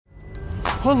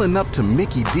Pulling up to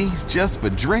Mickey D's just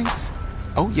for drinks?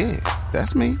 Oh yeah,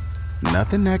 that's me.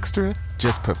 Nothing extra,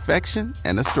 just perfection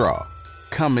and a straw.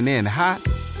 Coming in hot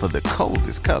for the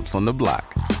coldest cups on the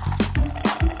block.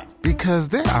 Because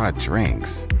there are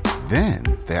drinks. Then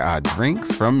there are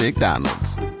drinks from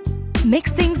McDonald's.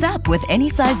 Mix things up with any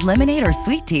size lemonade or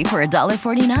sweet tea for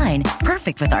 $1.49.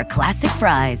 Perfect with our classic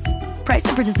fries. Price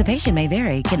and participation may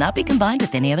vary. Cannot be combined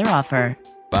with any other offer.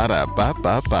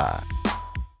 Ba-da-ba-ba-ba.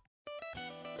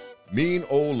 Mean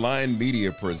Old Line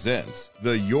Media presents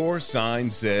the Your Sign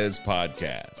Says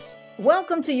podcast.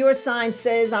 Welcome to Your Sign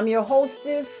Says. I'm your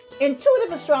hostess,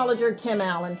 intuitive astrologer Kim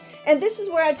Allen. And this is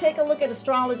where I take a look at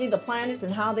astrology, the planets,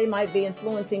 and how they might be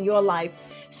influencing your life.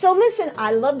 So listen,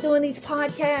 I love doing these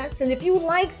podcasts. And if you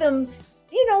like them,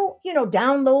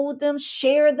 download them,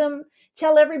 share them,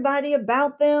 tell everybody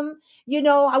about them.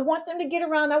 I want them to get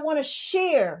around. I want to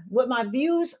share what my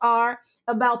views are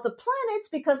about the planets,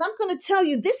 because I'm going to tell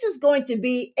you this is going to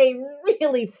be a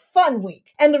really fun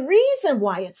week. And the reason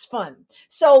why it's fun.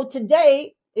 So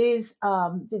today is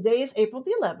April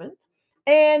the 11th.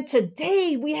 And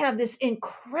today we have this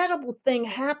incredible thing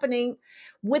happening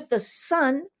with the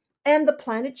sun and the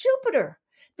planet Jupiter.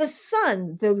 The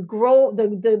sun, the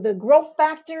growth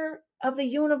factor of the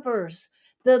universe,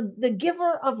 the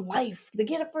giver of life, the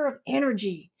giver of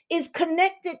energy, is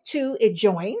connected to, it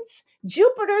joins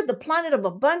Jupiter, the planet of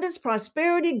abundance,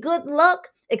 prosperity, good luck,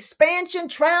 expansion,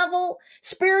 travel,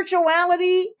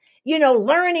 spirituality,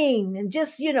 learning, and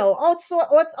just, all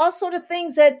sort of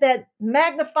things that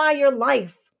magnify your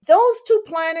life. Those two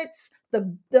planets,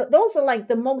 those are like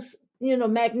the most,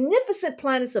 magnificent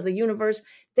planets of the universe.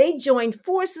 They joined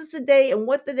forces today. And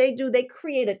what do? They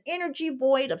create an energy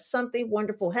void of something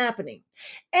wonderful happening.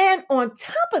 And on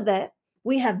top of that,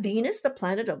 we have Venus, the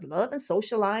planet of love and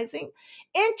socializing,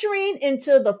 entering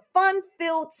into the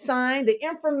fun-filled sign, the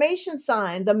information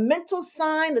sign, the mental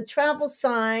sign, the travel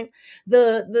sign,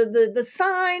 the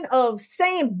sign of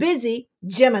staying busy,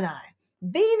 Gemini.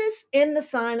 Venus in the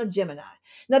sign of Gemini.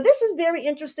 Now, this is very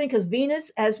interesting because Venus,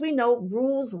 as we know,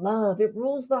 rules love. It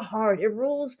rules the heart. It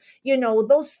rules,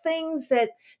 those things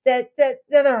that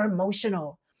are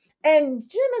emotional. And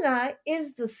Gemini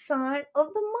is the sign of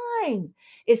the mind.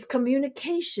 It's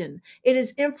communication. It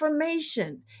is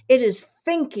information. It is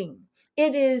thinking.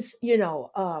 It is,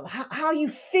 how you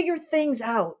figure things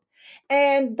out.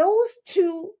 And those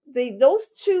two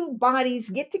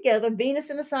bodies get together, Venus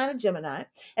in the sign of Gemini,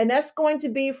 and that's going to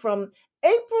be from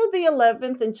April the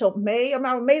 11th until May the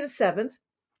 7th.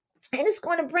 And it's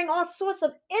going to bring all sorts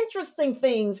of interesting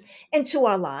things into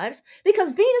our lives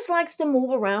because Venus likes to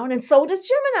move around, and so does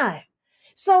Gemini.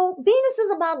 So Venus is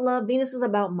about love. Venus is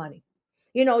about money.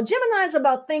 Gemini is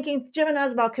about thinking. Gemini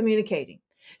is about communicating.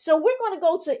 So we're going to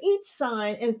go to each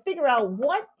sign and figure out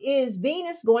what is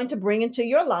Venus going to bring into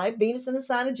your life. Venus in the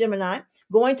sign of Gemini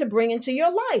going to bring into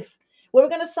your life. We're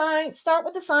going to start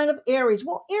with the sign of Aries.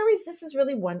 Well, Aries, this is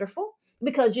really wonderful,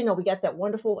 because, we got that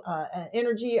wonderful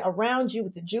energy around you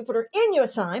with the Jupiter in your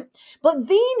sign. But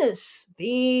Venus,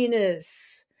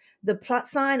 the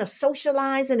sign of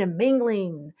socializing and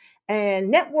mingling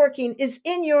and networking, is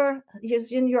in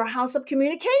your house of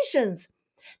communications.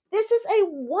 This is a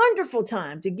wonderful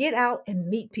time to get out and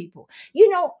meet people.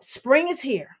 Spring is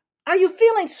here. Are you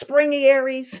feeling springy,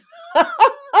 Aries?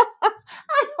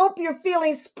 I hope you're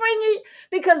feeling springy,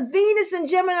 because Venus in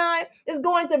Gemini is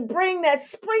going to bring that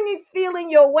springy feeling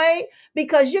your way,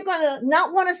 because you're going to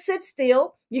not want to sit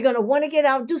still. You're going to want to get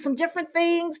out, do some different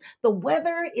things. The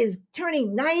weather is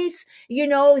turning nice. You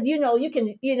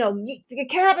can, the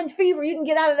cabin fever, you can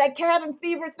get out of that cabin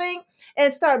fever thing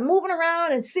and start moving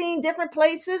around and seeing different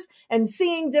places and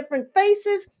seeing different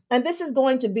faces. And this is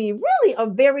going to be really a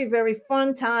very, very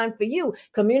fun time for you.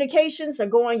 Your communications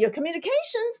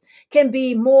can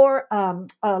be more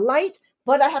light,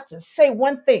 but I have to say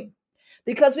one thing,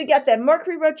 because we got that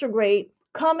Mercury retrograde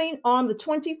coming on the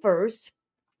 21st.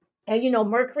 And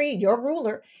Mercury, your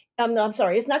ruler, no, I'm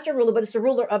sorry, it's not your ruler, but it's the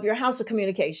ruler of your house of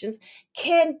communications,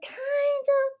 can kind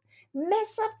of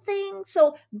mess up things.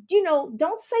 So,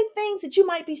 don't say things that you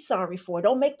might be sorry for.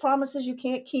 Don't make promises you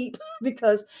can't keep,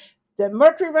 because the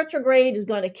Mercury retrograde is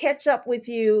going to catch up with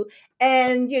you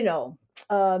and,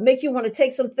 make you want to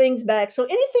take some things back. So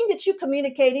anything that you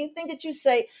communicate, anything that you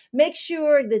say, make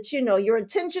sure that, your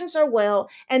intentions are well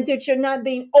and that you're not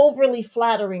being overly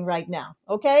flattering right now.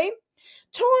 Okay.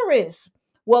 Taurus.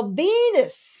 Well,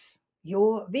 Venus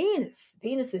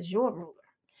is your ruler.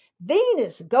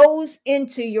 Venus goes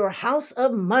into your house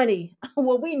of money.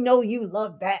 Well, we know you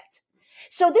love that.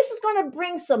 So this is going to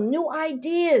bring some new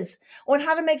ideas on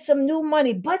how to make some new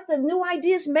money, but the new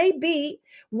ideas may be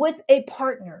with a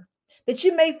partner. that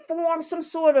you may form some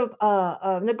sort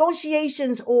of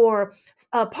negotiations or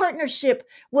partnership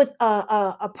with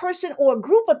a person or a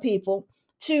group of people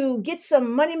to get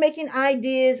some money making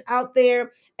ideas out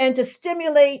there and to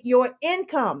stimulate your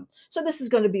income. So this is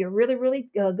going to be a really, really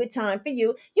good time for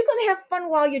you. You're going to have fun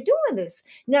while you're doing this.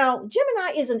 Now,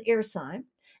 Gemini is an air sign.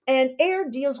 And air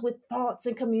deals with thoughts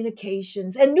and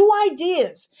communications and new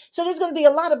ideas. So there's going to be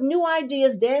a lot of new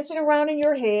ideas dancing around in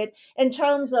your head in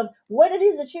terms of what it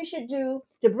is that you should do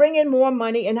to bring in more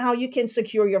money and how you can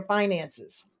secure your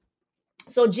finances.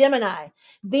 So Gemini,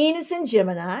 Venus in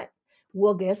Gemini.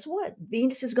 Well, guess what?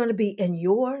 Venus is going to be in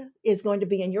your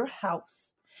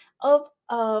house of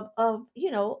the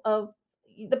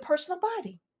personal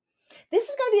body. This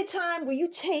is going to be a time where you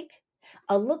take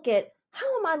a look at how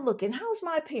am I looking? How's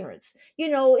my appearance?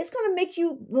 It's going to make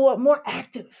you more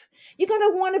active. You're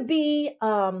going to want to be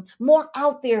more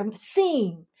out there,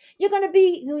 seen. You're going to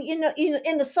be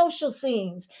in the social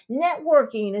scenes,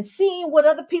 networking and seeing what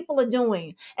other people are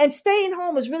doing. And staying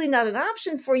home is really not an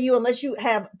option for you unless you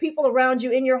have people around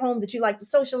you in your home that you like to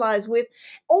socialize with,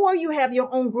 or you have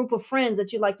your own group of friends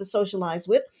that you like to socialize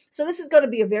with. So this is going to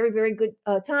be a very, very good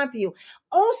time for you.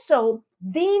 Also,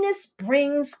 Venus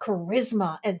brings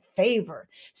charisma and favor.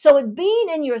 So it being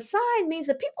in your sign means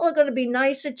that people are going to be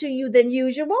nicer to you than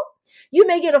usual. You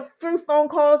may get a few phone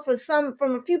calls from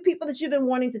a few people that you've been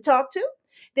wanting to talk to.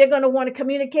 They're going to want to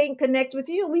communicate and connect with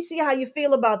you. And we see how you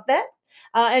feel about that.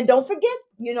 And don't forget,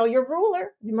 your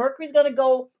ruler, Mercury's going to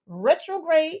go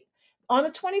retrograde on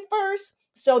the 21st.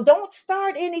 So don't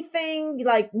start anything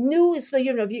like new. So,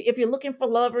 if you're looking for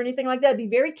love or anything like that, be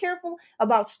very careful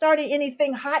about starting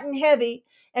anything hot and heavy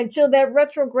until that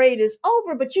retrograde is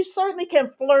over. But you certainly can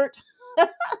flirt,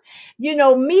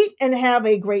 meet and have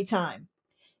a great time.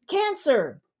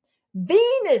 Cancer,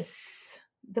 Venus,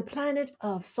 the planet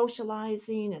of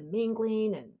socializing and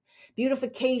mingling and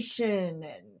beautification,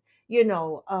 and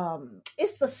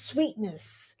it's the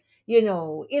sweetness.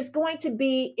 Is going to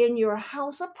be in your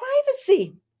house of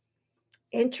privacy.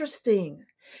 Interesting.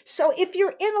 So if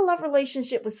you're in a love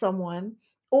relationship with someone,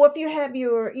 or if you have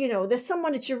there's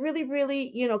someone that you're really,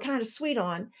 really, kind of sweet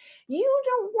on, you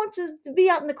don't want to be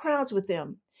out in the crowds with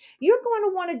them. You're going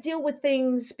to want to deal with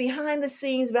things behind the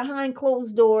scenes, behind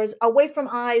closed doors, away from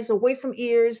eyes, away from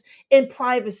ears, in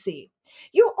privacy.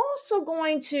 You're also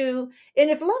going to, and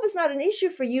if love is not an issue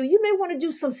for you, you may want to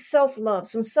do some self love,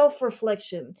 some self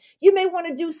reflection. You may want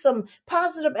to do some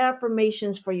positive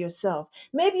affirmations for yourself.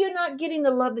 Maybe you're not getting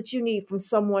the love that you need from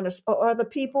someone or other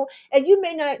people, and you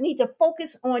may not need to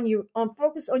focus on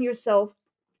yourself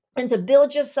and to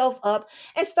build yourself up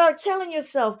and start telling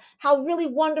yourself how really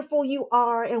wonderful you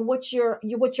are and what your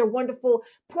wonderful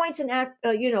points and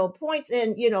attributes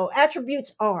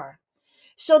are.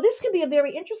 So this can be a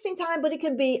very interesting time, but it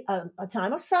can be a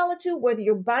time of solitude, whether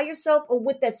you're by yourself or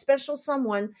with that special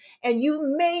someone, and you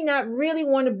may not really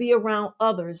want to be around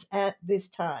others at this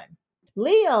time.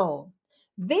 Leo,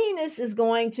 Venus is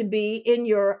going to be in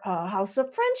your house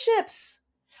of friendships.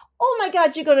 Oh my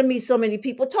God, you're going to meet so many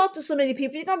people, talk to so many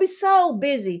people. You're going to be so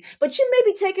busy, but you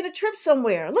may be taking a trip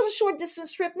somewhere, a little short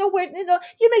distance trip, nowhere.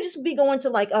 You may just be going to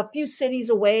like a few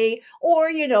cities away, or,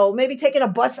 maybe taking a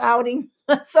bus outing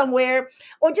somewhere,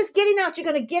 or just getting out.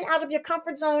 You're going to get out of your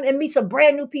comfort zone and meet some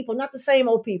brand new people, not the same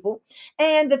old people.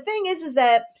 And the thing is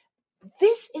that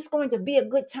this is going to be a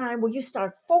good time where you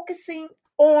start focusing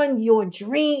on your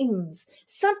dreams,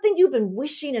 something you've been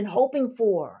wishing and hoping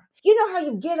for. You know how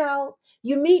you get out,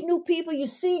 you meet new people, you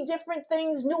see different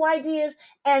things, new ideas,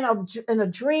 and a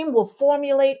dream will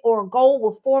formulate, or a goal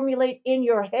will formulate in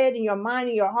your head, in your mind,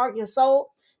 in your heart, your soul.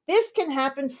 This can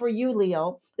happen for you,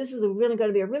 Leo. This is really going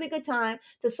to be a really good time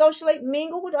to socialize,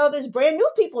 mingle with others, brand new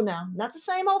people now, not the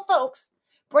same old folks,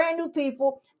 brand new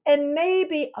people, and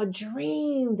maybe a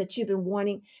dream that you've been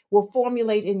wanting will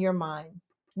formulate in your mind.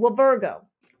 Well, Virgo,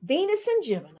 Venus in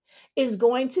Gemini is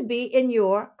going to be in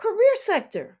your career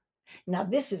sector. Now,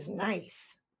 this is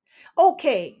nice.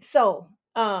 Okay, so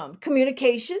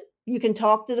communication. You can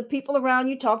talk to the people around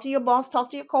you, talk to your boss, talk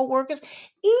to your coworkers,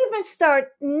 even start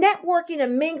networking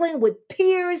and mingling with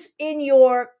peers in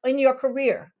your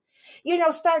career.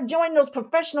 Start joining those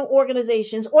professional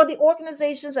organizations or the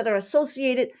organizations that are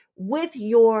associated with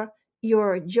your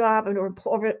job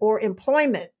or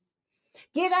employment.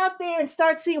 Get out there and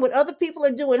start seeing what other people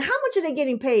are doing. How much are they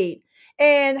getting paid?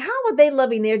 And how are they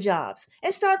loving their jobs?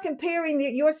 And start comparing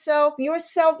your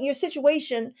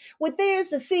situation with theirs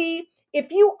to see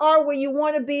if you are where you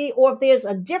want to be, or if there's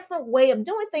a different way of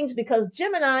doing things, because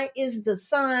Gemini is the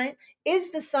sign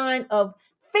of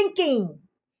thinking.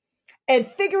 and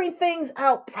figuring things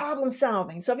out, problem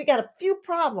solving. So if you got a few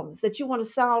problems that you want to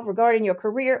solve regarding your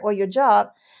career or your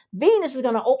job, Venus is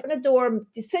going to open the door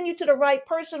to send you to the right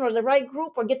person or the right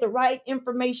group or get the right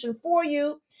information for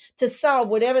you to solve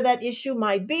whatever that issue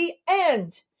might be.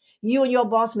 And you and your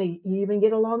boss may even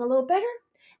get along a little better.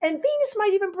 And Venus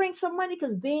might even bring some money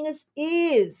because Venus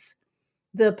is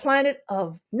the planet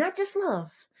of not just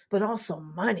love, but also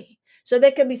money. So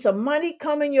there could be some money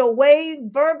coming your way,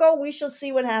 Virgo. We shall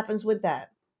see what happens with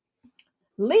that.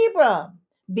 Libra,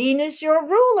 Venus, your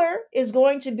ruler, is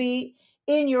going to be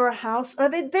in your house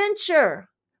of adventure.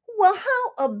 Well,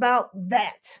 how about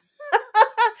that?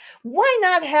 Why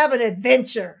not have an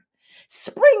adventure?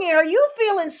 Springy, are you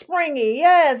feeling springy?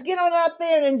 Yes, get on out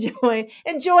there and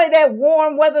enjoy that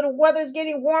warm weather. The weather's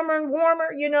getting warmer and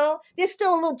warmer, you know. There's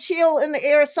still a little chill in the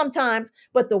air sometimes,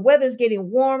 but the weather's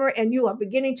getting warmer and you are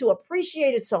beginning to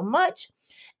appreciate it so much.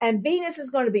 And Venus is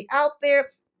going to be out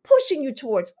there pushing you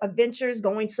towards adventures,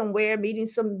 going somewhere, meeting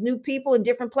some new people in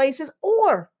different places,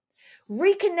 or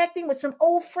reconnecting with some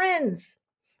old friends.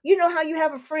 You know how you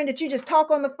have a friend that you just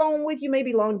talk on the phone with, you may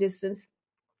be long distance,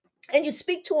 and you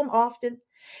speak to them often,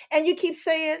 and you keep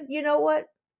saying, you know what?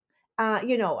 I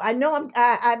know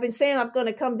I've been saying I'm going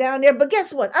to come down there, but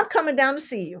guess what? I'm coming down to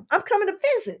see you. I'm coming to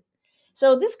visit.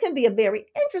 So this can be a very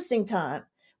interesting time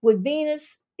with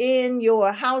Venus in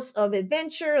your house of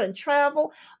adventure and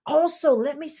travel. Also,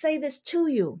 let me say this to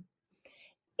you.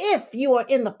 If you are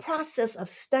in the process of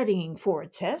studying for a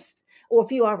test, or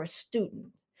if you are a student,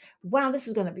 wow, this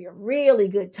is going to be a really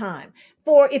good time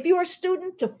for if you're a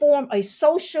student to form a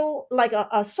social, like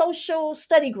a social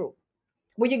study group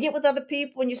where you get with other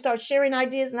people and you start sharing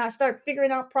ideas and I start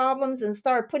figuring out problems and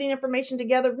start putting information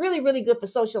together. Really, really good for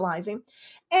socializing.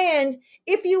 And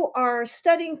if you are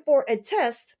studying for a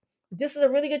test, this is a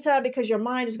really good time because your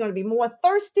mind is going to be more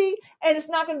thirsty and it's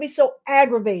not going to be so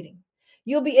aggravating.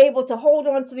 You'll be able to hold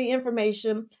on to the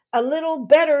information a little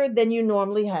better than you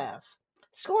normally have.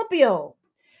 Scorpio,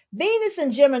 Venus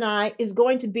and Gemini is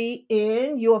going to be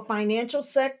in your financial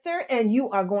sector, and you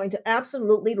are going to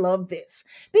absolutely love this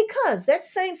because that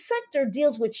same sector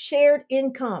deals with shared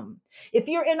income. If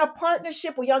you're in a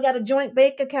partnership where y'all got a joint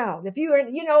bank account, if you're,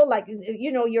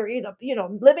 you're either,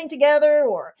 living together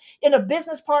or in a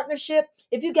business partnership,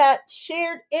 if you got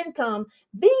shared income,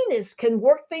 Venus can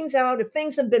work things out if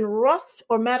things have been rough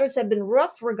or matters have been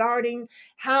rough regarding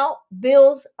how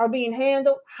bills are being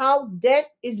handled, how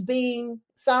debt is being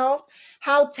solved,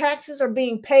 how taxes are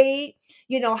being paid,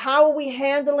 how are we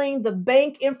handling the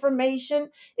bank information?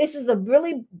 This is a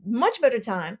really much better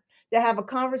time to have a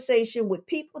conversation with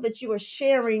people that you are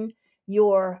sharing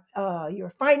your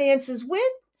finances with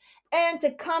and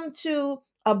to come to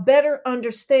a better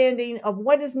understanding of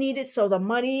what is needed so the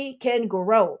money can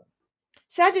grow.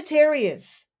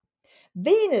 Sagittarius,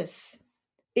 Venus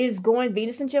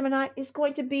Venus and Gemini is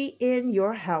going to be in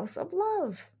your house of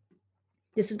love.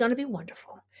 This is going to be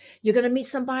wonderful. You're going to meet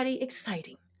somebody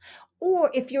exciting.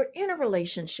 Or if you're in a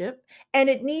relationship and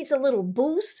it needs a little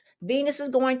boost, Venus is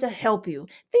going to help you.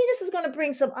 Venus is going to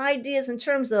bring some ideas in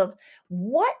terms of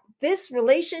what this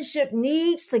relationship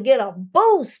needs to get a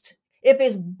boost. If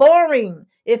it's boring,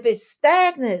 if it's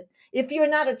stagnant, if you're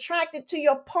not attracted to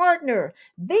your partner,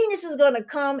 Venus is going to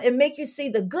come and make you see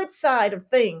the good side of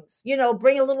things,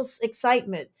 bring a little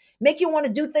excitement, make you want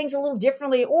to do things a little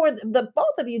differently, or the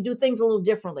both of you do things a little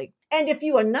differently. And if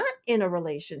you are not in a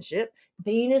relationship,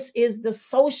 Venus is the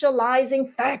socializing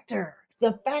factor,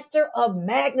 the factor of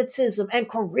magnetism and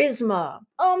charisma.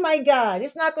 Oh my God,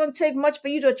 it's not going to take much for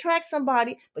you to attract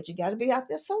somebody, but you got to be out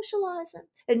there socializing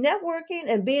and networking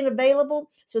and being available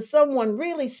so someone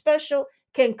really special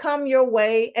can come your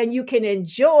way and you can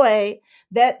enjoy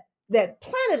that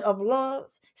planet of love,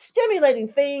 stimulating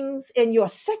things in your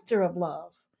sector of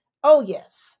love. Oh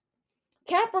yes.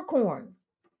 Capricorn,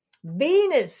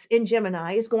 Venus in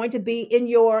Gemini is going to be in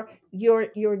your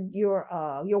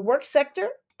work sector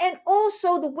and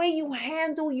also the way you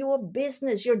handle your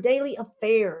business, your daily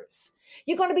affairs.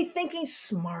 You're going to be thinking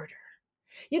smarter.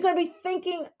 You're going to be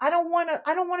thinking, I don't want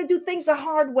to do things the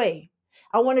hard way.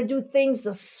 I want to do things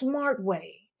the smart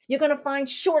way. You're going to find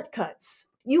shortcuts.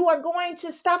 You are going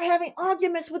to stop having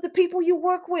arguments with the people you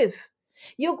work with.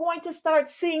 You're going to start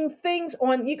seeing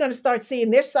you're going to start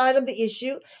seeing their side of the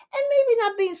issue and maybe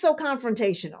not being so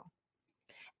confrontational.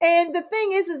 And the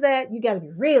thing is that you got to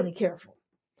be really careful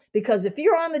because if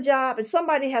you're on the job and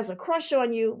somebody has a crush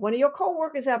on you, one of your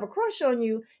coworkers have a crush on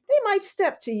you, they might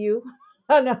step to you.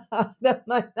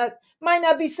 That might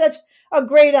not be such a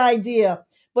great idea,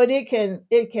 but it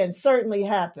can certainly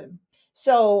happen.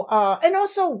 So, and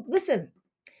also listen,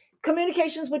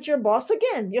 Communications with your boss,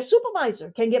 again, your supervisor,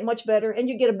 can get much better, and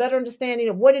you get a better understanding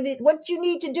of what it is, what you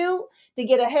need to do to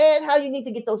get ahead, how you need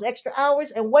to get those extra hours,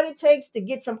 and what it takes to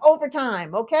get some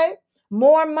overtime. Okay,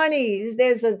 more money.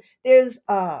 There's a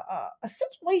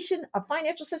situation, a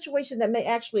financial situation that may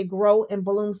actually grow and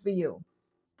balloon for you.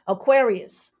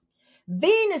 Aquarius,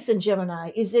 Venus in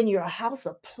Gemini is in your house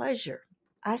of pleasure.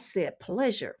 I said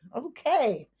pleasure.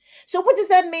 Okay. So what does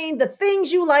that mean? The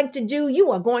things you like to do, you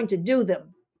are going to do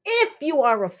them. If you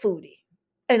are a foodie,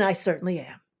 and I certainly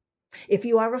am. If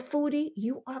you are a foodie,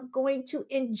 you are going to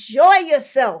enjoy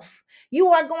yourself. You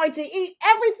are going to eat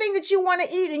everything that you want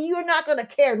to eat, and you're not going to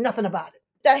care nothing about it.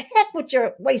 The heck with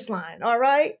your waistline, all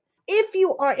right? If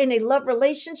you are in a love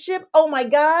relationship, oh my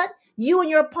God, you and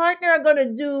your partner are going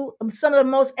to do some of the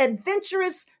most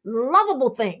adventurous, lovable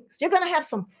things. You're going to have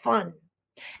some fun.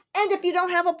 And if you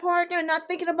don't have a partner, not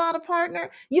thinking about a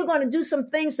partner, you're going to do some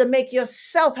things to make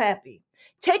yourself happy.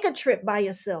 Take a trip by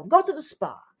yourself. Go to the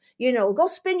spa. Go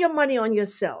spend your money on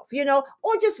yourself,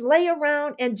 or just lay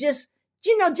around and just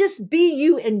be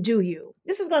you and do you.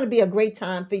 This is going to be a great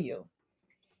time for you.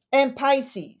 And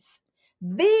Pisces,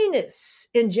 Venus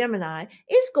in Gemini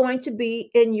is going to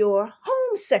be in your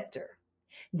home sector.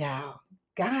 Now,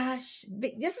 gosh,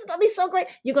 this is going to be so great.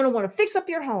 You're going to want to fix up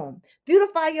your home,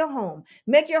 beautify your home,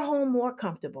 make your home more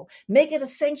comfortable, make it a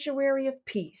sanctuary of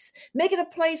peace, make it a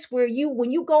place where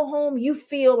when you go home, you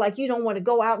feel like you don't want to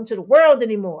go out into the world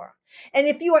anymore. And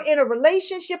if you are in a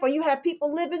relationship or you have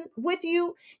people living with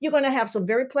you, you're going to have some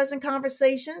very pleasant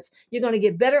conversations. You're going to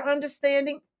get better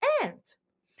understanding. And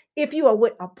if you are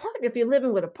with a partner, if you're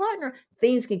living with a partner,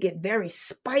 things can get very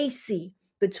spicy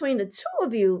between the two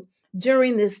of you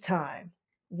during this time.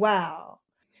 Wow.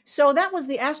 So that was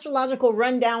the astrological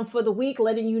rundown for the week,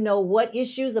 letting you know what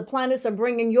issues the planets are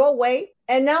bringing your way.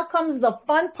 And now comes the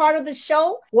fun part of the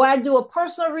show where I do a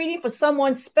personal reading for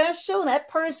someone special. That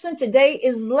person today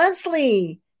is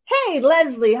Leslie. Hey,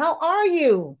 Leslie, how are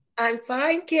you? I'm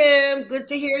fine, Kim. Good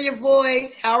to hear your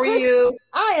voice. How are you?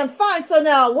 I am fine. So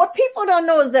now what people don't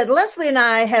know is that Leslie and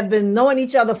I have been knowing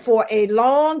each other for a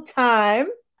long time.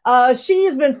 She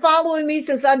has been following me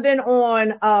since I've been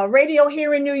on radio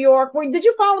here in New York. Did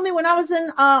you follow me when I was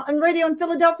in radio in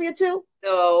Philadelphia too?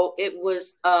 No, it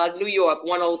was New York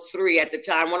 103 at the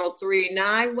time,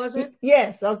 103.9, was it?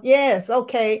 Yes. Yes.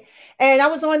 Okay. And I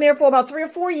was on there for about 3 or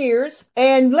 4 years.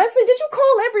 And Leslie, did you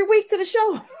call every week to the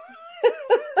show?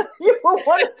 You were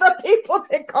one of the people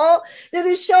that called to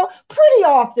the show pretty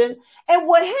often. And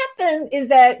what happened is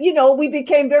that, we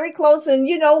became very close, and,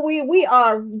 we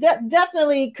are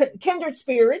definitely kindred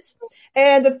spirits.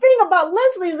 And the thing about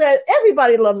Leslie is that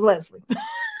everybody loves Leslie.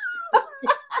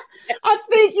 I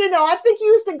think you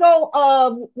used to go,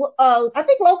 I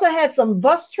think Loca had some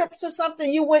bus trips or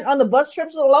something. You went on the bus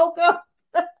trips with Loca.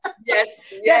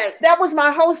 Yes. That was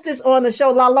my hostess on the show,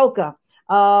 La Loca.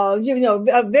 A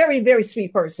very, very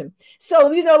sweet person. So,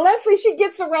 Leslie, she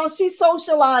gets around, she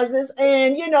socializes,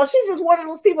 and, she's just one of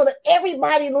those people that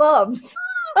everybody loves.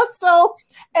 So,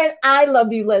 and I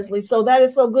love you, Leslie. So that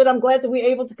is so good. I'm glad that we're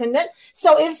able to connect.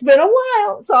 So it's been a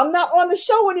while. So I'm not on the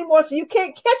show anymore. So you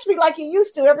can't catch me like you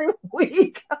used to every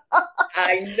week.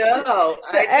 I know.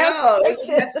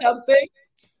 Isn't that something?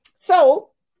 So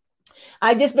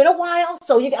I just been a while,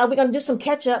 so we're going to do some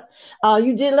catch up.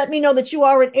 You did let me know that you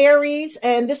are in Aries,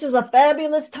 and this is a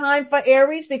fabulous time for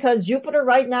Aries because Jupiter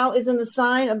right now is in the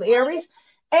sign of Aries.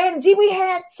 And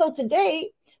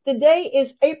today, the day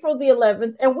is April the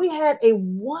 11th, and we had a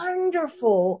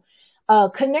wonderful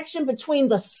connection between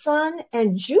the sun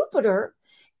and Jupiter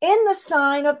in the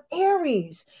sign of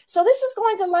Aries. So this is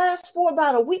going to last for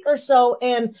about a week or so,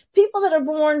 and people that are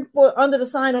born under the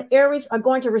sign of Aries are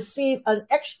going to receive an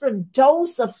extra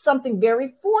dose of something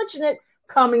very fortunate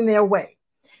coming their way.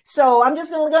 So I'm just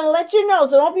going to let you know.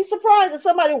 So don't be surprised if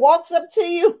somebody walks up to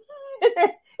you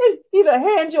and either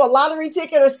hand you a lottery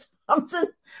ticket or something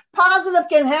positive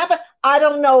can happen. I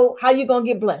don't know how you're going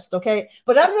to get blessed, okay?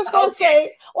 But I'm just going to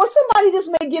say, or somebody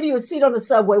just may give you a seat on the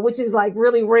subway, which is like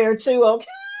really rare too, okay?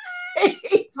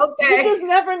 Okay. You just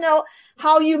never know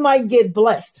how you might get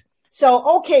blessed.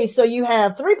 So you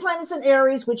have 3 planets in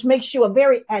Aries, which makes you a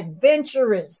very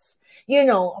adventurous,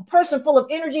 a person full of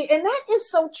energy. And that is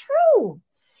so true.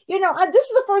 This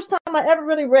is the first time I ever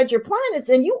really read your planets,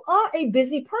 and you are a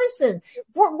busy person.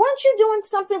 Weren't you doing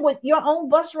something with your own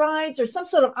bus rides or some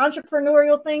sort of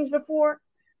entrepreneurial things before?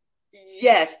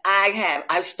 Yes, I have.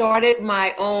 I started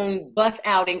my own bus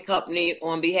outing company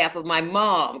on behalf of my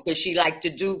mom because she liked to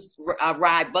do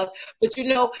ride bus. But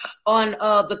on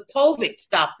the COVID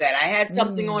stopped that. I had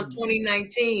something on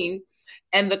 2019,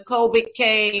 and the COVID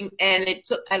came, and it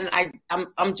took. And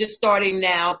I'm just starting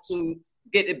now to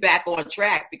get it back on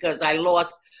track because I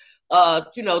lost,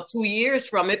 2 years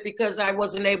from it because I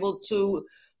wasn't able to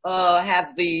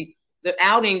have the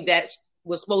outing that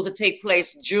was supposed to take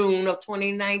place June of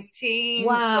 2019.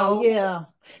 Wow, so, yeah.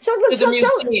 So, to the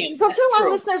museum. tell our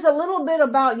True. listeners a little bit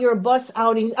about your bus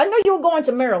outings. I know you were going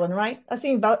to Maryland, right? I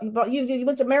seen about you. You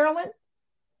went to Maryland?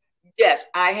 Yes,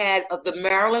 I had the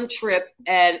Maryland trip,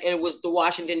 and it was the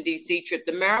Washington D.C. trip.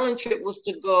 The Maryland trip was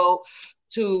to go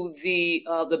to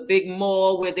the big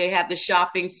mall where they have the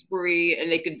shopping spree,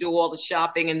 and they could do all the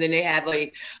shopping, and then they have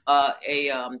a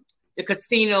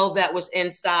casino that was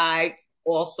inside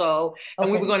also,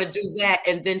 and we were going to do that,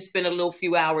 and then spend a little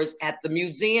few hours at the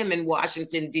museum in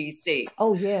Washington D.C.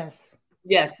 Oh, yes.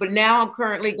 Yes, but now I'm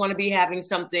currently going to be having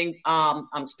something.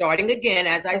 I'm starting again,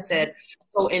 as I said.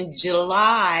 So in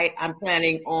July, I'm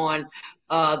planning on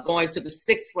going to the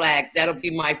Six Flags. That'll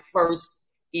be my first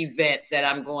event that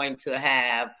I'm going to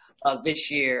have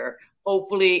this year.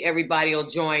 Hopefully, everybody will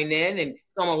join in and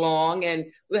come along, and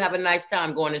we'll have a nice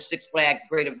time going to Six Flags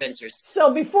Great Adventures.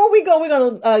 So before we go, we're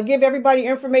going to give everybody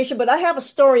information, but I have a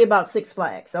story about Six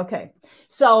Flags. Okay.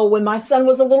 So when my son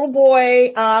was a little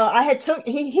boy,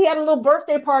 he had a little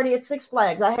birthday party at Six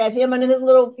Flags. I had him and his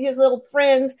little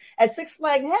friends at Six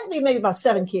Flags. It had to be maybe about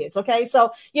 7 kids. Okay.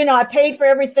 So, I paid for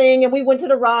everything and we went to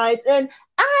the rides, and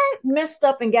I messed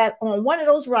up and got on one of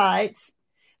those rides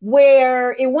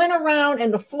where it went around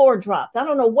and the floor dropped. I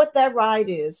don't know what that ride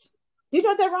is. Do you know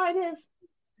what that ride is?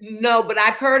 No, but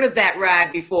I've heard of that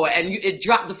ride before, and it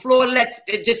dropped. The floor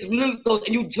it just goes,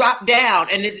 and you drop down,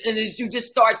 and you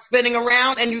just start spinning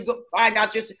around, and you go find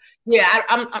out I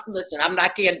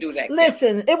can't do that.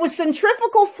 Listen, it was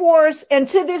centrifugal force, and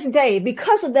to this day,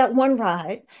 because of that one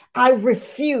ride, I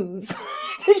refuse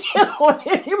to get on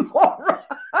any more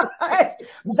rides.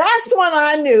 That's when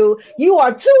I knew you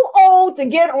are too old to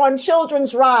get on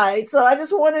children's rides. So I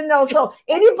just want to know. So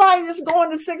anybody that's going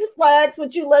to Six Flags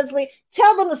with you, Leslie,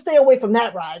 tell them to stay away from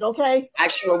that ride, okay? I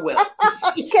sure will.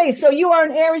 Okay, so you are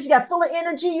in Aries. You got full of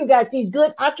energy. You got these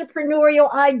good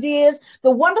entrepreneurial ideas.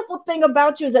 The wonderful thing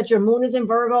about you is that your moon is in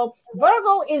Virgo.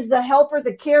 Virgo is the helper,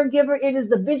 the caregiver. It is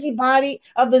the busybody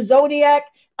of the zodiac.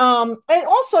 And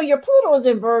also your Pluto is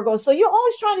in Virgo. So you're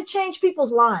always trying to change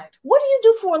people's lives. What do you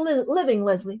do for a living,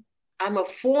 Leslie? I'm a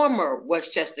former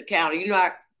Westchester County,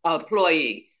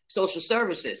 employee, social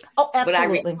services. Oh,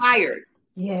 absolutely. But I retired.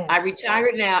 Yes. I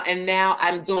retired now, and now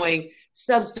I'm doing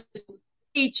substitute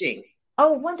teaching.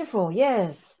 Oh, wonderful.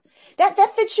 Yes.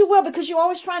 That fits you well because you're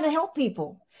always trying to help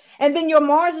people. And then your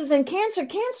Mars is in Cancer.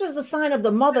 Cancer is a sign of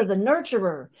the mother, the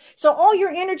nurturer. So all your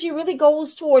energy really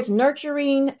goes towards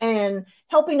nurturing and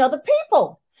helping other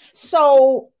people.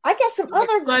 So I got some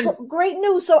other great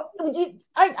news. So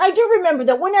I do remember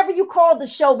that whenever you called the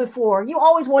show before, you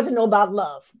always want to know about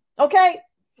love. Okay.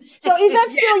 So is that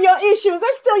still your issue? Is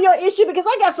that still your issue? Because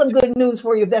I got some good news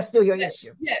for you if that's still your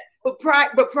issue. Yeah. But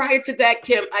prior to that,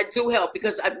 Kim, I do help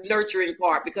because I'm nurturing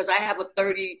part, because I have a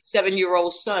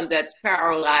 37-year-old son that's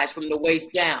paralyzed from the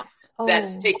waist down. Oh.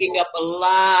 That's taking up a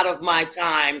lot of my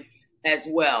time as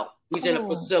well. He's in a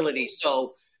facility.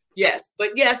 So, yes.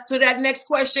 But yes, to that next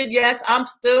question, yes, I'm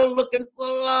still looking for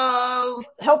love.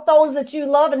 Help those that you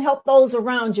love and help those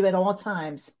around you at all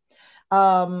times.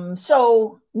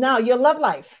 So now your love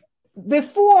life.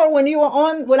 Before, when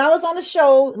I was on the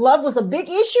show, love was a big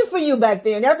issue for you back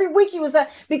then. Every week you was that,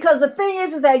 because the thing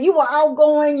is that you were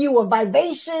outgoing, you were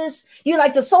vivacious, you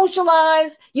like to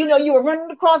socialize, you were running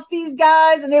across these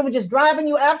guys and they were just driving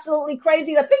you absolutely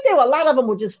crazy. I think a lot of them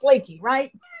were just flaky,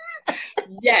 right?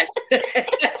 Yes.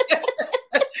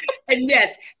 And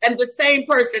yes, and the same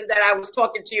person that I was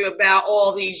talking to you about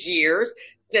all these years,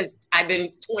 since I've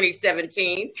been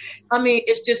 2017. I mean,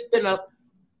 it's just been a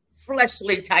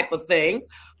fleshly type of thing.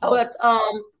 But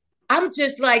I'm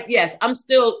just like, yes, I'm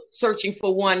still searching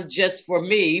for one just for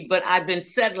me, but I've been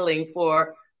settling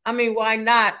for, why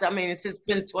not? It's just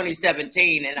been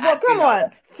 2017. And come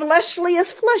on. Fleshly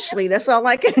is fleshly. That's all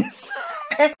I can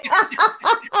say.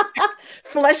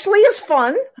 Fleshly is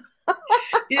fun.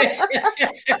 Yeah.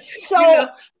 So,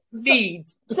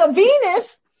 needs. So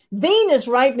Venus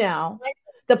right now,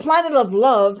 the planet of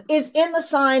love, is in the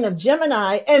sign of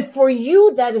Gemini. And for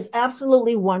you, that is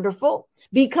absolutely wonderful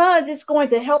because it's going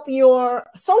to help your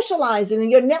socializing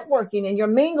and your networking and your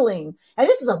mingling. And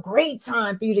this is a great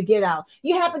time for you to get out.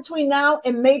 You have between now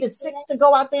and May the 6th to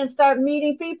go out there and start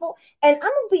meeting people. And I'm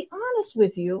going to be honest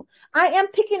with you. I am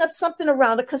picking up something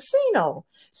around a casino.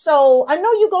 So I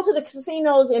know you go to the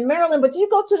casinos in Maryland, but do you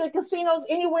go to the casinos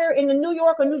anywhere in the New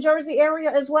York or New Jersey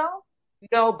area as well?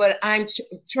 No, but I'm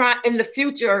trying in the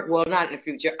future. Well, not in the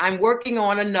future. I'm working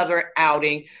on another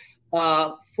outing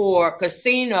for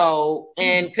casino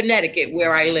in Connecticut,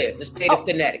 where I live, the state of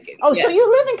Connecticut. Oh, yes. So you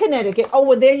live in Connecticut. Oh,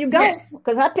 well, there you go. Yes.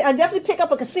 Because I definitely pick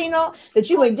up a casino that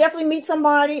you may definitely meet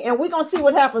somebody, and we're going to see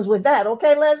what happens with that.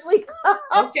 Okay, Leslie?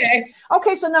 Okay.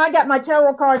 Okay, so now I got my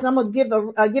tarot cards, and I'm going to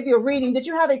give you a reading. Did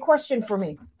you have a question for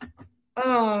me?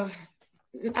 I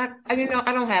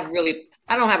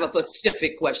don't have a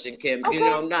specific question, Kim. Okay.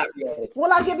 Not really.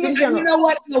 Well, I'll give you a general. You know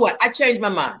what? I changed my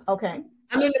mind. Okay.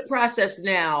 I'm in the process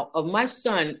now of my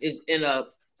son is in a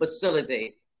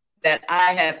facility that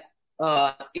I have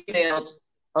emailed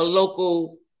a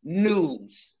local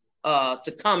news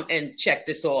to come and check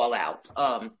this all out.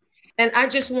 And I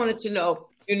just wanted to know,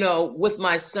 with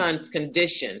my son's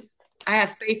condition, I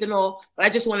have faith in all, but I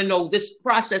just want to know this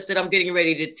process that I'm getting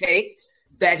ready to take,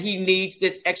 that he needs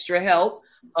this extra help.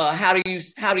 How do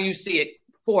you see it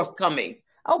forthcoming?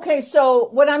 Okay, so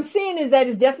what I'm seeing is that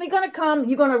it's definitely going to come.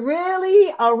 You're going to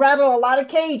really rattle a lot of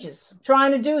cages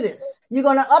trying to do this. You're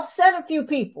going to upset a few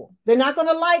people. They're not going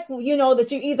to like, that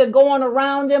you're either going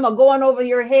around them or going over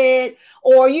your head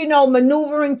or,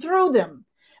 maneuvering through them.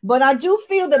 But I do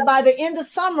feel that by the end of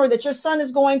summer that your son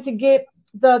is going to get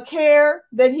the care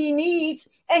that he needs,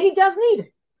 and he does need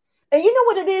it. And you know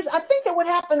what it is? I think that what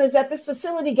happened is that this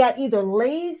facility got either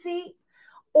lazy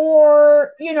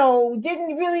or,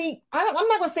 didn't really, I'm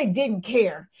not going to say didn't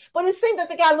care, but it seemed that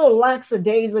they got a little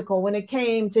lackadaisical when it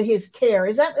came to his care.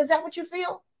 Is that what you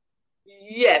feel?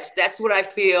 Yes, that's what I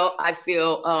feel.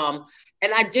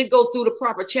 And I did go through the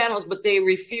proper channels, but they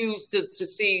refused to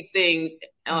see things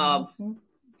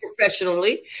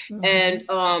professionally. Mm-hmm. And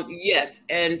yes,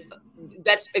 and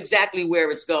that's exactly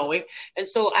where it's going. And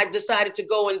so I decided to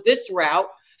go in this route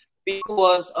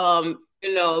because,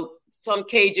 some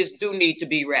cages do need to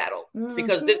be rattled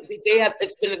because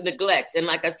it's been a neglect. And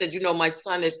like I said, my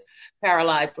son is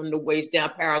paralyzed from the waist down,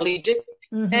 paraplegic.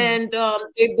 Mm-hmm. And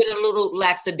they've been a little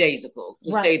lackadaisical,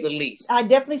 to say the least. I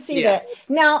definitely see that.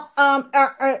 Now,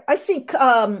 I see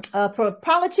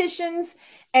politicians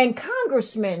and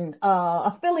congressmen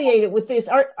affiliated with this.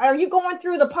 Are you going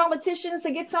through the politicians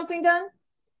to get something done?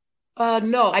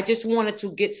 No, I just wanted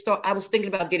to get started. I was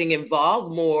thinking about getting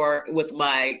involved more with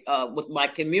my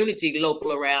community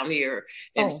local around here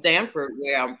in Stanford,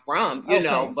 where I'm from,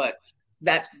 but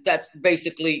that's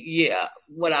basically,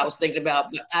 what I was thinking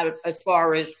about. But as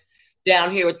far as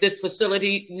down here at this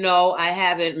facility, no, I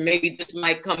haven't. Maybe this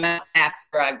might come out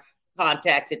after I've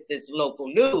contacted this local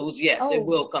news. Yes, it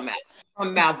will come out.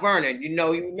 From Mount Vernon, you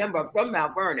remember I'm from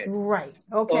Mount Vernon. Right.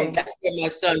 Okay. So that's where my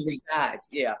son resides.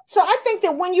 Yeah. So I think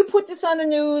that when you put this on the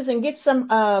news and get some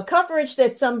coverage,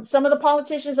 that some of the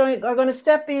politicians are going to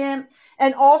step in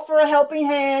and offer a helping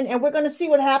hand, and we're going to see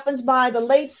what happens by the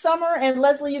late summer. And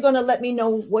Leslie, you're going to let me know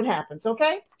what happens.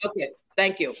 Okay. Okay.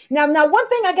 Thank you. Now, one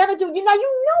thing I got to do,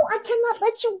 I cannot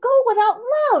let you go without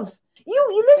love.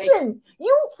 You listen,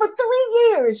 you for 3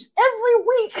 years, every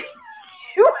week,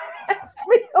 you asked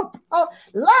me about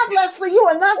love, Leslie. You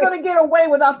are not going to get away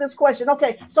without this question.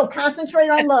 Okay, so concentrate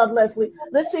on love, Leslie.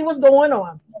 Let's see what's going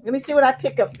on. Let me see what I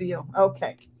pick up for you.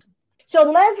 Okay. So,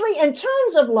 Leslie, in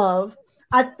terms of love,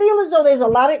 I feel as though there's a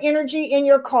lot of energy in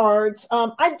your cards.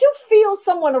 I do feel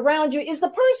someone around you. Is the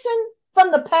person from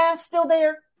the past still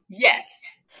there? Yes.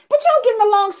 But y'all getting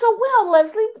along so well,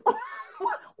 Leslie.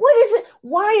 What is it?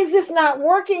 Why is this not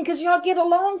working? Because y'all get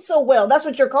along so well. That's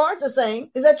what your cards are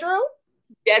saying. Is that true?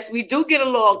 Yes, we do get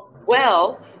along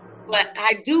well, but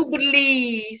I do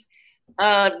believe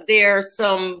there's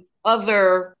some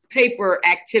other paper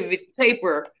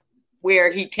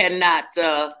where he cannot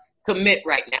commit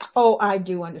right now. Oh, I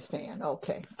do understand.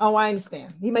 Okay. Oh, I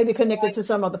understand. He may be connected to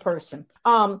some other person.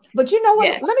 But you know what?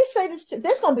 Yes. Let me say this.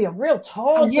 There's going to be a real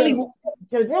tall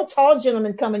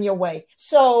gentleman coming your way.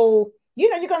 So, you're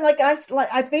going to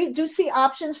I do see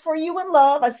options for you in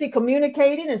love. I see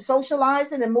communicating and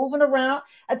socializing and moving around.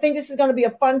 I think this is going to be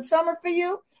a fun summer for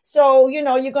you. So, you're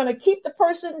going to keep the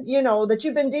person, that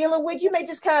you've been dealing with. You may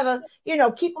just kind of,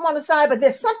 keep them on the side, but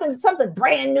there's something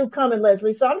brand new coming,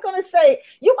 Leslie. So I'm going to say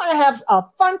you're going to have a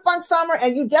fun summer,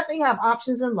 and you definitely have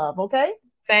options in love. Okay.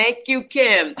 Thank you,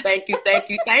 Kim. Thank you.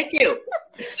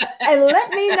 And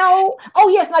let me know. Oh,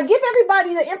 yes. Now give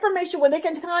everybody the information where they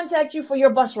can contact you for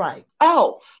your bus ride.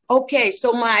 Oh, okay.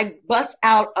 So my bus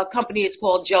out company is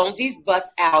called Jonesy's Bus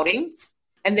Outings,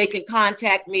 and they can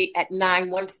contact me at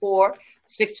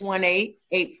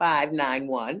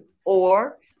 914-618-8591,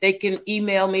 or they can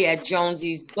email me at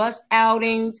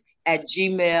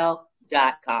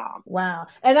jonesysbusoutings@gmail.com. Wow.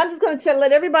 And I'm just going to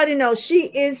let everybody know she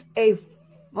is a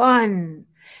fun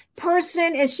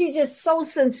person, and she's just so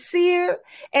sincere.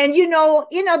 And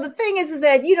the thing is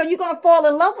that you're going to fall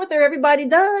in love with her. Everybody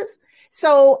does.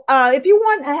 So if you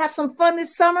want to have some fun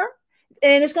this summer,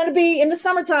 and it's going to be in the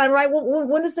summertime, right?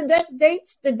 When is the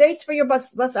dates? The dates for your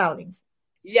bus outings?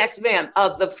 Yes, ma'am.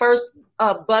 The first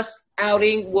bus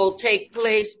outing will take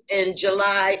place in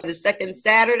July, the second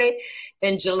Saturday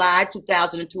in July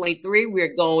 2023.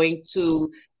 We're going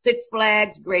to Six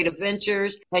Flags Great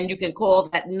Adventures, and you can call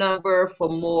that number for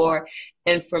more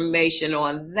information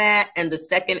on that. And the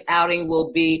second outing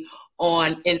will be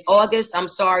in August.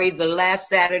 The last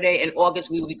Saturday in August,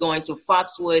 we will be going to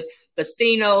Foxwood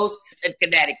Casinos in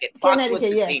Connecticut. Foxwood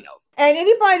Casinos. Yes. And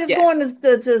anybody that's going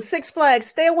to Six Flags,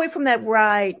 stay away from that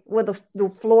ride where the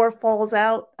floor falls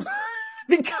out.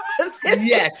 Because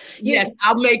yes,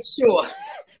 I'll make sure.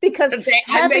 Because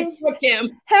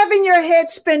having your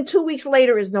head spin 2 weeks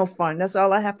later is no fun. That's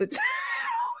all I have to tell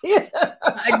you.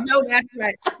 I know that's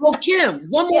right. Well, Kim,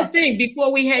 one more thing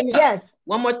before we hang up. Yes.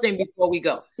 One more thing before we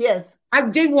go. Yes. I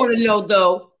did want to know,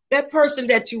 though, that person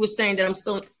that you were saying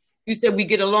that you said we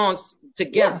get along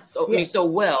together so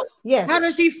well. Yes. How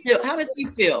does he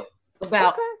feel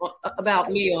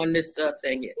about me on this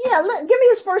thing here? Yeah, give me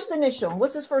his first initial.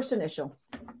 What's his first initial?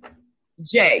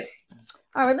 J.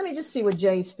 All right, let me just see what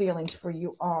Jay's feelings for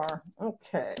you are.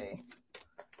 Okay.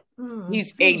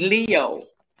 He's a Leo.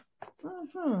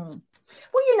 Mm-hmm.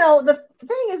 Well, the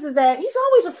thing is that he's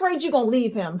always afraid you're going to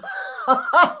leave him.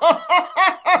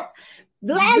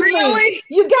 Leslie, really?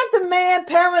 You got the man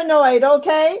paranoid,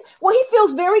 okay? Well, he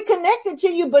feels very connected to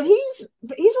you, but he's a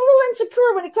little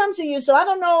insecure when it comes to you. So I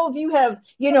don't know if you have,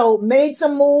 made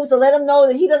some moves to let him know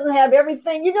that he doesn't have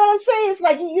everything. You know what I'm saying? It's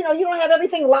like, you don't have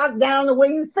everything locked down the way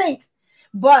you think.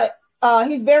 But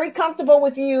he's very comfortable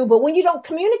with you. But when you don't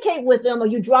communicate with him or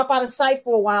you drop out of sight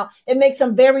for a while, it makes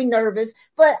him very nervous.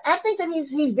 But I think that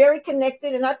he's very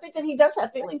connected, and I think that he does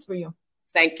have feelings for you.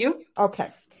 Thank you.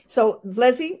 Okay. So,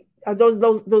 Leslie,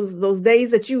 those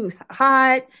days that you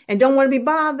hide and don't want to be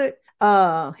bothered,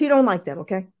 he don't like that.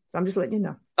 Okay. So I'm just letting you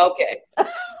know. Okay.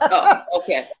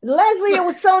 Okay. Leslie, it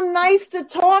was so nice to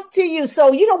talk to you.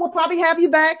 So, we'll probably have you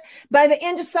back by the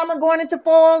end of summer going into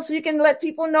fall so you can let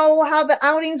people know how the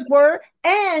outings were.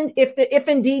 And if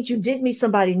indeed you did meet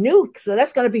somebody new, so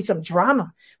that's going to be some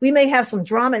drama. We may have some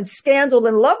drama and scandal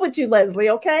and love with you, Leslie.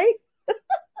 Okay.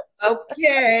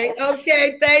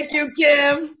 Okay. Thank you,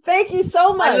 Kim. Thank you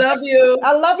so much. I love you.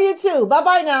 I love you too.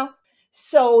 Bye-bye now.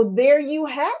 So there you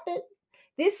have it.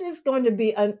 This is going to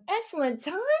be an excellent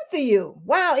time for you.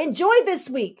 Wow. Enjoy this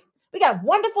week. We got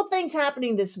wonderful things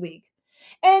happening this week.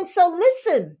 And so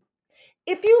listen,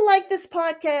 if you like this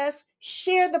podcast,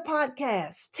 share the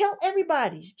podcast. Tell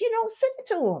everybody, send it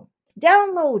to them.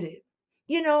 Download it.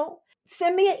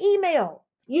 Send me an email.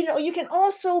 You can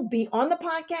also be on the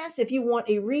podcast if you want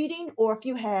a reading or if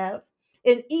you have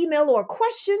an email or a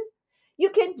question, you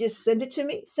can just send it to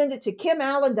me. Send it to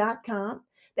kimallen.com.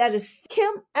 That is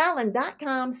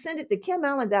kimallen.com. Send it to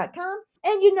kimallen.com.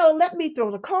 And, let me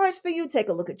throw the cards for you. Take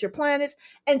a look at your planets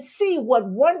and see what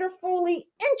wonderfully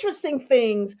interesting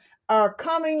things are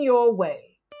coming your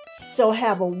way. So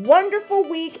have a wonderful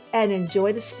week and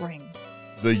enjoy the spring.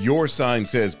 The Your Sign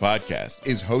Says podcast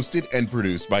is hosted and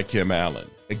produced by Kim Allen.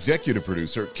 Executive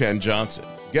producer, Ken Johnson.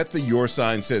 Get the Your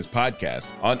Sign Says podcast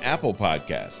on Apple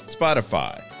Podcasts,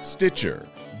 Spotify, Stitcher,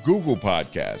 Google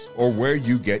Podcasts, or where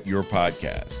you get your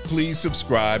podcasts. Please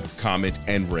subscribe, comment,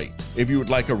 and rate. If you would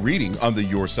like a reading on the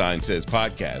Your Sign Says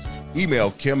podcast,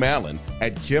 email Kim Allen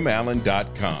at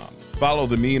kimallen.com. Follow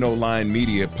the Mean O-Line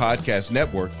Media Podcast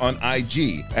Network on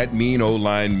IG at Mean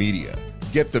O-Line Media.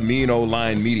 Get the Mean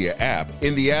O-Line Media app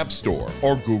in the App Store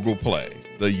or Google Play.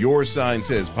 The Your Sign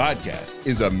Says podcast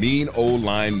is a Mean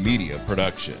O-Line Media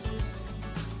production.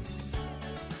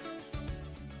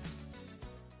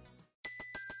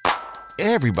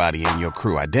 Everybody in your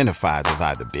crew identifies as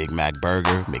either Big Mac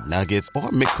Burger, McNuggets, or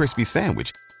McCrispy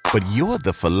Sandwich. But you're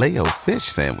the Filet-O-Fish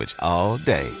Sandwich all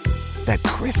day. That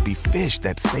crispy fish,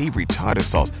 that savory tartar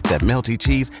sauce, that melty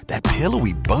cheese, that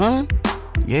pillowy bun.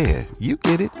 Yeah, you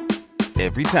get it.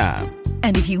 Every time.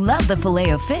 And if you love the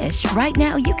Filet-O-Fish, right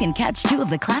now you can catch two of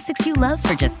the classics you love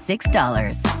for just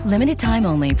 $6. Limited time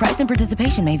only. Price and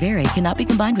participation may vary. Cannot be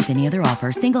combined with any other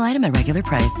offer. Single item at regular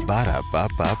price.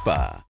 Ba-da-ba-ba-ba.